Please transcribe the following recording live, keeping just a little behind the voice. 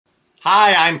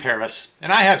Hi, I'm Paris,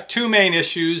 and I have two main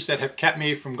issues that have kept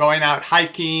me from going out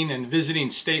hiking and visiting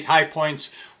state high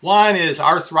points. One is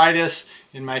arthritis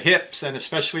in my hips and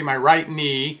especially my right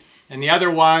knee, and the other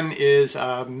one is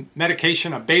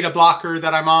medication, a beta blocker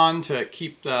that I'm on to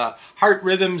keep the heart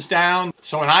rhythms down.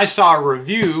 So when I saw a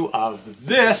review of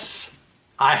this,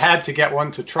 I had to get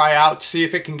one to try out, see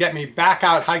if it can get me back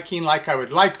out hiking like I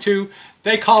would like to.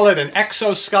 They call it an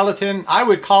exoskeleton. I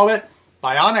would call it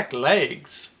bionic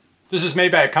legs. This is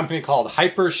made by a company called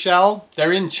Hypershell.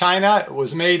 They're in China. It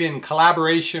was made in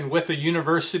collaboration with a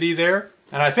university there.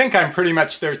 And I think I'm pretty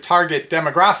much their target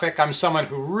demographic. I'm someone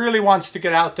who really wants to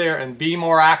get out there and be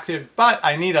more active, but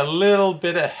I need a little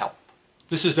bit of help.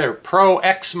 This is their Pro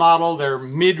X model, their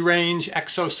mid-range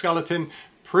exoskeleton.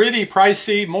 Pretty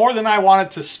pricey, more than I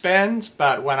wanted to spend,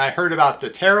 but when I heard about the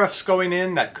tariffs going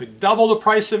in that could double the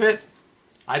price of it,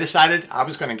 I decided I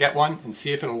was going to get one and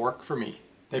see if it'll work for me.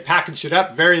 They packaged it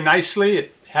up very nicely.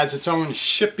 It has its own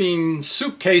shipping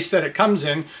suitcase that it comes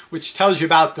in, which tells you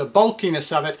about the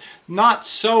bulkiness of it. Not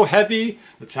so heavy.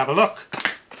 Let's have a look.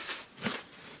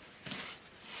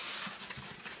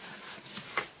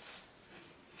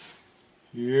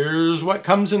 Here's what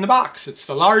comes in the box. It's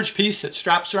the large piece that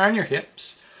straps around your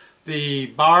hips. The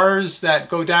bars that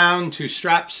go down to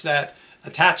straps that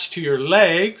attach to your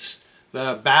legs.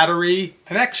 The battery,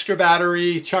 an extra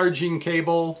battery, charging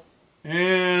cable,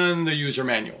 and the user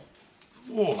manual.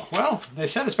 Oh, well, they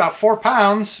said it's about 4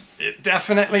 pounds. It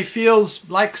definitely feels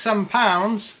like some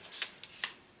pounds.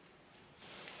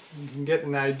 You can get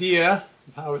an idea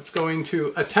of how it's going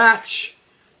to attach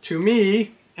to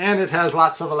me, and it has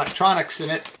lots of electronics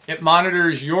in it. It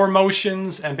monitors your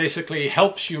motions and basically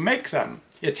helps you make them.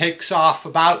 It takes off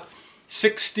about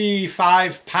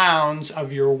 65 pounds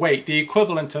of your weight, the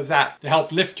equivalent of that, to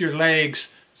help lift your legs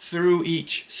through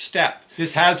each step.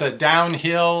 This has a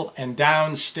downhill and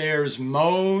downstairs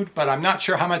mode, but I'm not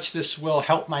sure how much this will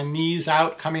help my knees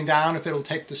out coming down, if it'll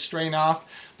take the strain off.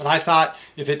 But I thought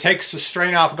if it takes the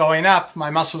strain off going up,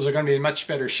 my muscles are going to be in much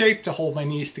better shape to hold my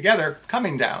knees together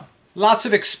coming down. Lots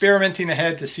of experimenting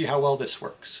ahead to see how well this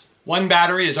works. One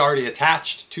battery is already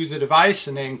attached to the device,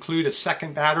 and they include a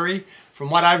second battery. From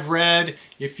what I've read,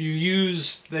 if you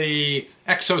use the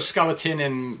exoskeleton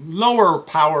in lower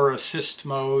power assist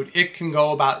mode, it can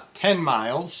go about 10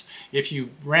 miles. If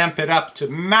you ramp it up to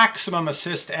maximum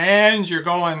assist and you're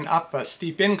going up a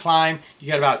steep incline, you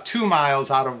get about 2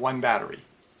 miles out of one battery.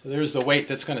 So there's the weight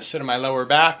that's going to sit on my lower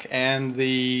back, and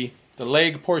the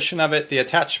leg portion of it, the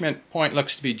attachment point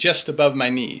looks to be just above my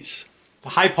knees. The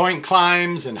high point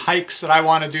climbs and hikes that I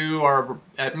want to do are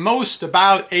at most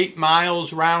about 8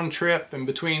 miles round trip and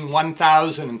between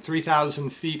 1,000 and 3,000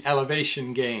 feet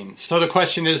elevation gain. So the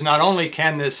question is, not only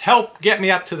can this help get me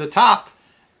up to the top,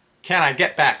 can I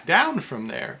get back down from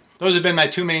there? Those have been my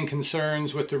two main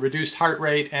concerns with the reduced heart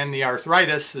rate and the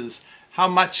arthritis, is how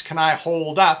much can I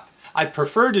hold up? I'd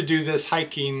prefer to do this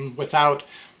hiking without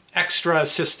extra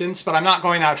assistance, but I'm not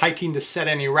going out hiking to set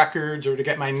any records or to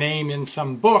get my name in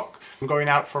some book. I'm going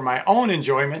out for my own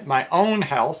enjoyment, my own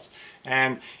health,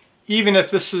 and even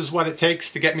if this is what it takes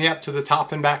to get me up to the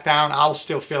top and back down, I'll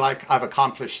still feel like I've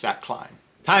accomplished that climb.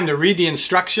 Time to read the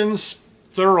instructions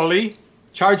thoroughly,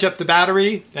 charge up the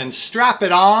battery, then strap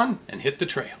it on and hit the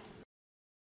trail.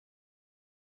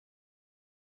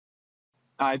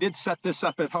 I did set this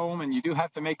up at home, and you do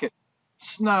have to make it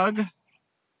snug.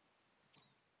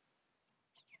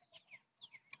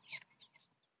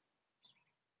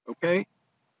 Okay.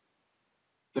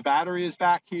 The battery is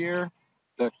back here,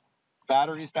 the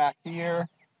battery's back here,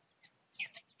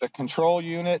 the control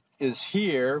unit is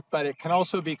here, but it can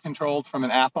also be controlled from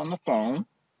an app on the phone.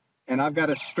 And I've got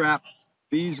to strap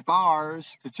these bars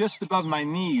to just above my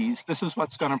knees. This is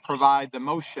what's going to provide the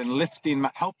motion,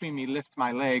 helping me lift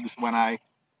my legs when I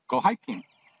go hiking.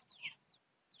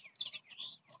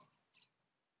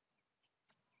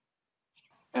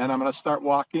 And I'm going to start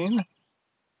walking.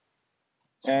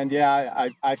 And yeah,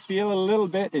 I feel a little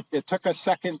bit, it took a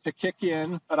second to kick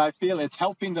in, but I feel it's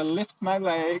helping to lift my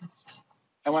legs.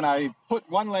 And when I put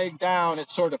one leg down, it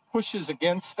sort of pushes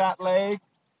against that leg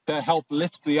to help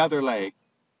lift the other leg.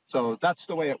 So that's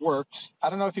the way it works. I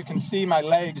don't know if you can see my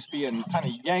legs being kind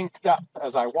of yanked up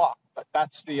as I walk, but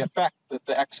that's the effect that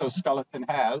the exoskeleton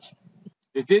has.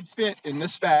 It did fit in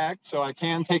this bag, so I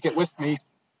can take it with me.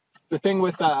 The thing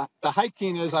with the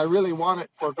hiking is I really want it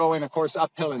for going, of course,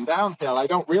 uphill and downhill. I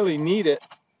don't really need it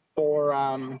for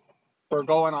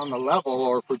going on the level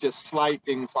or for just slight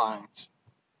inclines.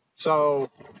 So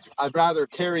I'd rather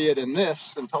carry it in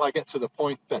this until I get to the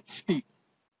point that's steep.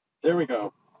 There we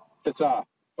go. It's off.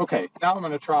 Okay, now I'm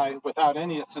going to try without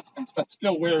any assistance, but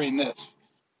still wearing this.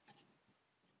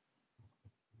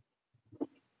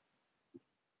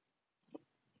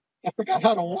 I forgot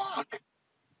how to walk.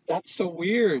 That's so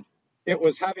weird. It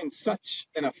was having such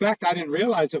an effect. I didn't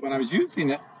realize it when I was using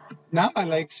it. Now my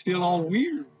legs feel all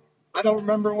weird. I don't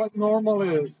remember what normal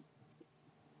is.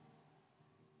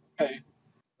 Okay,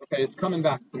 okay, it's coming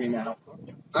back to me now.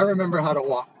 I remember how to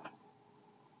walk,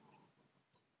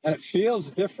 and it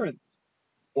feels different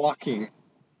walking.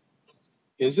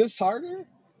 Is this harder?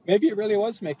 Maybe it really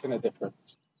was making a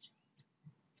difference.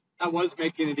 That was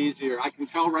making it easier. I can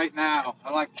tell right now.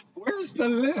 I'm like, where's the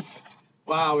lift?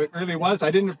 Wow, it really was.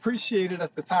 I didn't appreciate it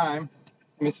at the time.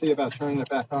 Let me see about turning it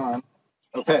back on.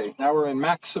 Okay, now we're in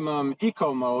maximum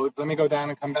eco mode. Let me go down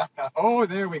and come back up. Oh,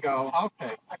 there we go.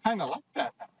 Okay, I kind of like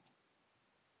that.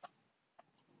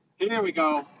 Here we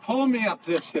go. Pull me up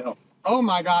this hill. Oh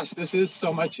my gosh, this is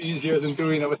so much easier than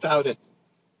doing it without it.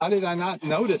 How did I not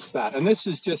notice that? And this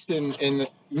is just in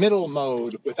middle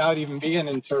mode without even being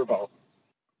in turbo.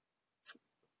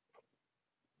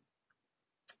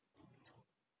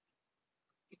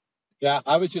 Yeah,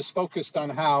 I was just focused on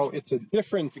how it's a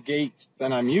different gait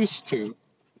than I'm used to,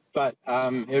 but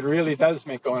it really does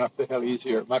make going up the hill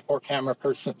easier. My poor camera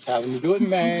person's having to do it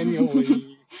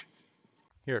manually.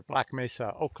 Here at Black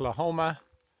Mesa, Oklahoma.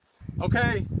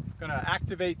 Okay, gonna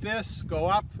activate this, go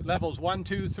up, levels 1,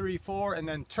 2, 3, 4, and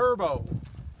then turbo.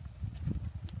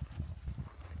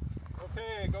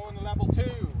 Okay, going to level 2.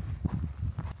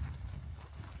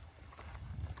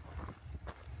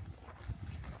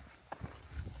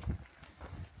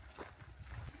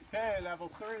 Okay, level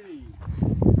 3.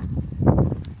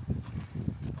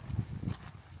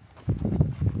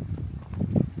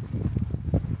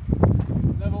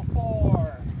 Level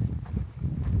 4.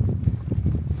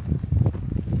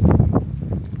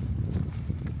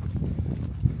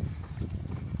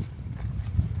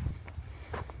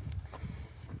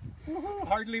 Woohoo,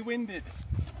 hardly winded.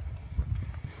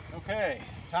 Okay,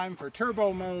 time for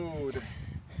turbo mode.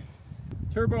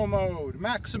 Turbo mode,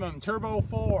 maximum, turbo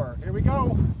 4. Here we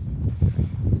go.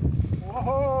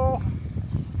 Whoa,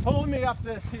 pull me up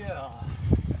this hill.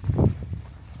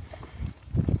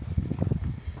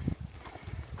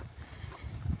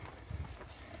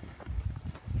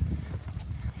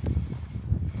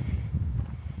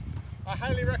 I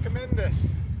highly recommend this.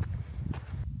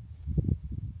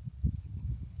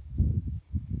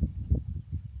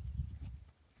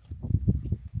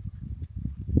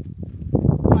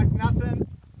 Like nothing.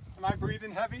 Am I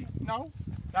breathing heavy? No.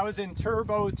 That was in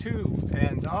turbo 2,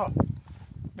 and oh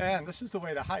man, this is the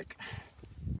way to hike.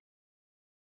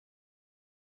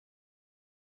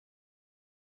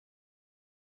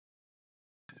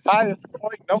 Highest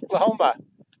point in Oklahoma.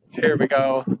 Here we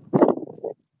go.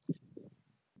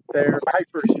 They're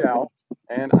Hypershell,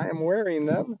 and I am wearing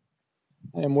them.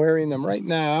 I am wearing them right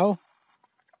now.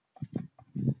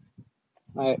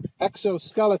 My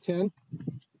exoskeleton.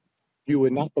 You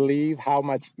would not believe how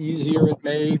much easier it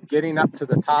made getting up to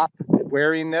the top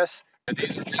wearing this.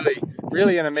 These are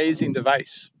really an amazing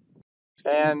device.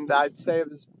 And I'd say it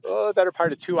was the better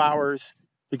part of 2 hours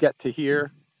to get to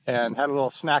here, and had a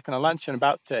little snack and a lunch and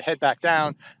about to head back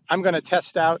down. I'm going to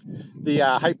test out the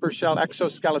Hypershell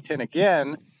exoskeleton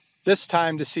again, this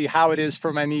time to see how it is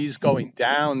for my knees going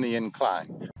down the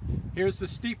incline. Here's the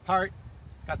steep part.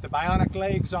 Got the Bionic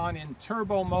legs on in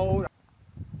turbo mode.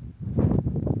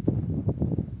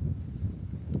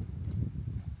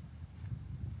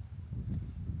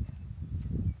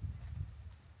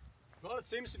 Well, it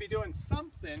seems to be doing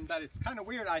something, but it's kind of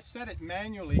weird. I set it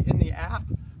manually in the app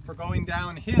for going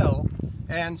downhill,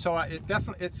 and so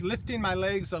it's lifting my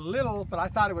legs a little, but I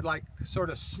thought it would like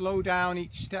sort of slow down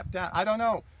each step down. I don't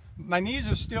know. My knees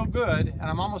are still good, and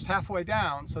I'm almost halfway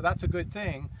down, so that's a good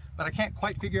thing, but I can't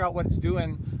quite figure out what it's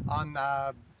doing on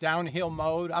downhill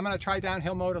mode. I'm going to try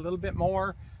downhill mode a little bit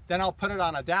more, then I'll put it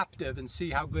on adaptive and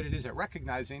see how good it is at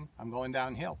recognizing I'm going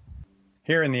downhill.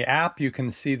 Here in the app, you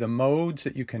can see the modes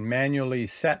that you can manually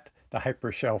set the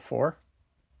Hypershell for.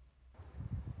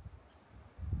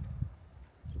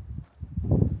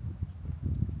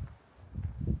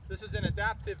 This is in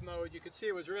adaptive mode. You can see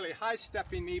it was really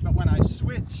high-stepping me, but when I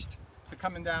switched to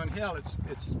coming downhill,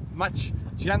 it's much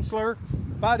gentler,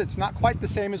 but it's not quite the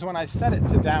same as when I set it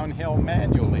to downhill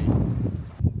manually.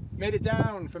 Made it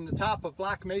down from the top of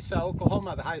Black Mesa,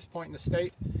 Oklahoma, the highest point in the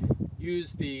state.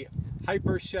 Used the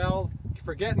Hypershell.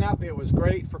 For getting up, it was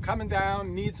great. For coming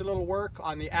down, needs a little work.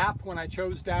 On the app, when I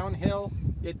chose downhill,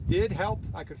 it did help.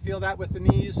 I could feel that with the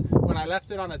knees. When I left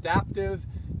it on adaptive,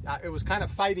 it was kind of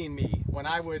fighting me.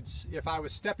 If I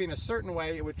was stepping a certain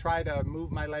way, it would try to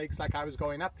move my legs like I was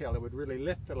going uphill. It would really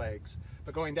lift the legs.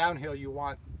 But going downhill, you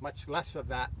want much less of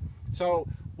that. So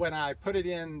when I put it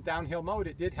in downhill mode,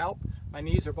 it did help. My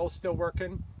knees are both still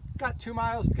working. Got 2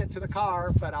 miles to get to the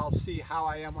car, but I'll see how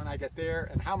I am when I get there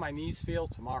and how my knees feel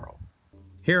tomorrow.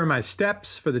 Here are my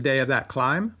steps for the day of that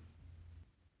climb.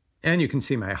 And you can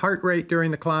see my heart rate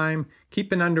during the climb,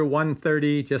 keeping under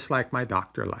 130 just like my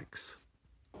doctor likes.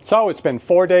 So it's been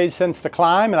 4 days since the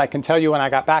climb, and I can tell you when I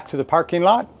got back to the parking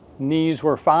lot, knees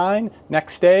were fine.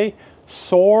 Next day,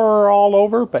 sore all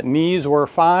over, but knees were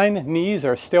fine. Knees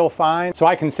are still fine. So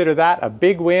I consider that a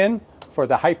big win for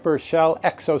the Hypershell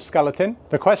exoskeleton.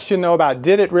 The question though about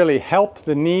did it really help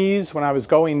the knees when I was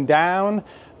going down?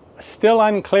 Still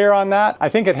unclear on that. I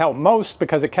think it helped most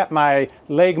because it kept my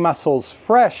leg muscles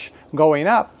fresh going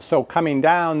up. So coming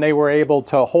down, they were able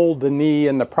to hold the knee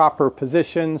in the proper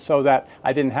position so that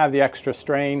I didn't have the extra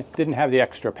strain, didn't have the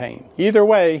extra pain. Either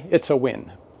way, it's a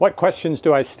win. What questions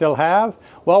do I still have?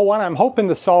 Well, one I'm hoping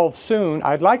to solve soon.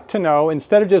 I'd like to know,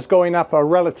 instead of just going up a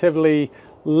relatively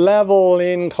level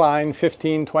incline,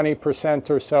 15–20%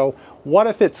 or so, what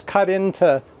if it's cut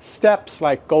into steps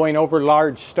like going over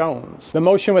large stones? The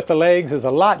motion with the legs is a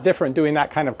lot different doing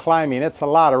that kind of climbing. It's a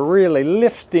lot of really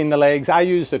lifting the legs. I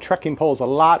use the trekking poles a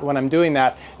lot when I'm doing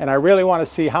that, and I really want to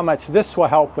see how much this will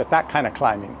help with that kind of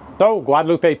climbing. So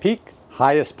Guadalupe Peak,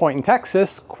 highest point in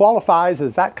Texas, qualifies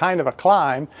as that kind of a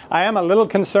climb. I am a little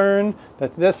concerned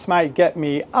that this might get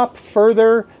me up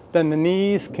further than the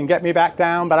knees can get me back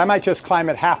down, but I might just climb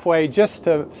it halfway just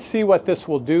to see what this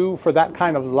will do for that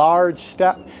kind of large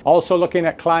step. Also looking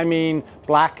at climbing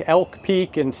Black Elk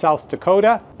Peak in South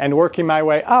Dakota and working my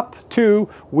way up to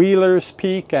Wheeler's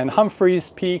Peak and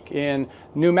Humphreys Peak in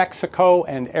New Mexico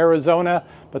and Arizona.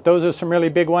 But those are some really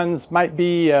big ones. Might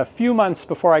be a few months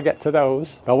before I get to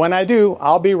those. But when I do,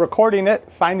 I'll be recording it,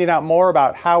 finding out more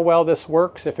about how well this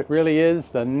works, if it really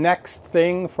is the next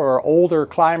thing for older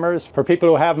climbers, for people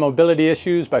who have mobility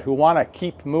issues but who want to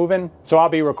keep moving. So I'll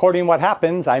be recording what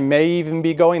happens. I may even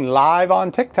be going live on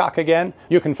TikTok again.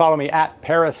 You can follow me at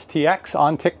ParisTX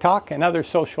on TikTok and other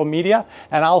social media,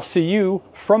 and I'll see you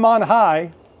from on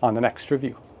high on the next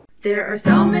review. There are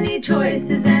so many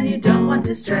choices and you don't want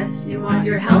to stress. You want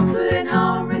your health food at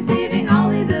home, receiving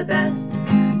only the best.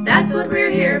 That's what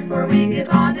we're here for, we give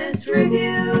honest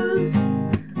reviews.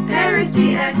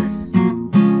 ParisTX.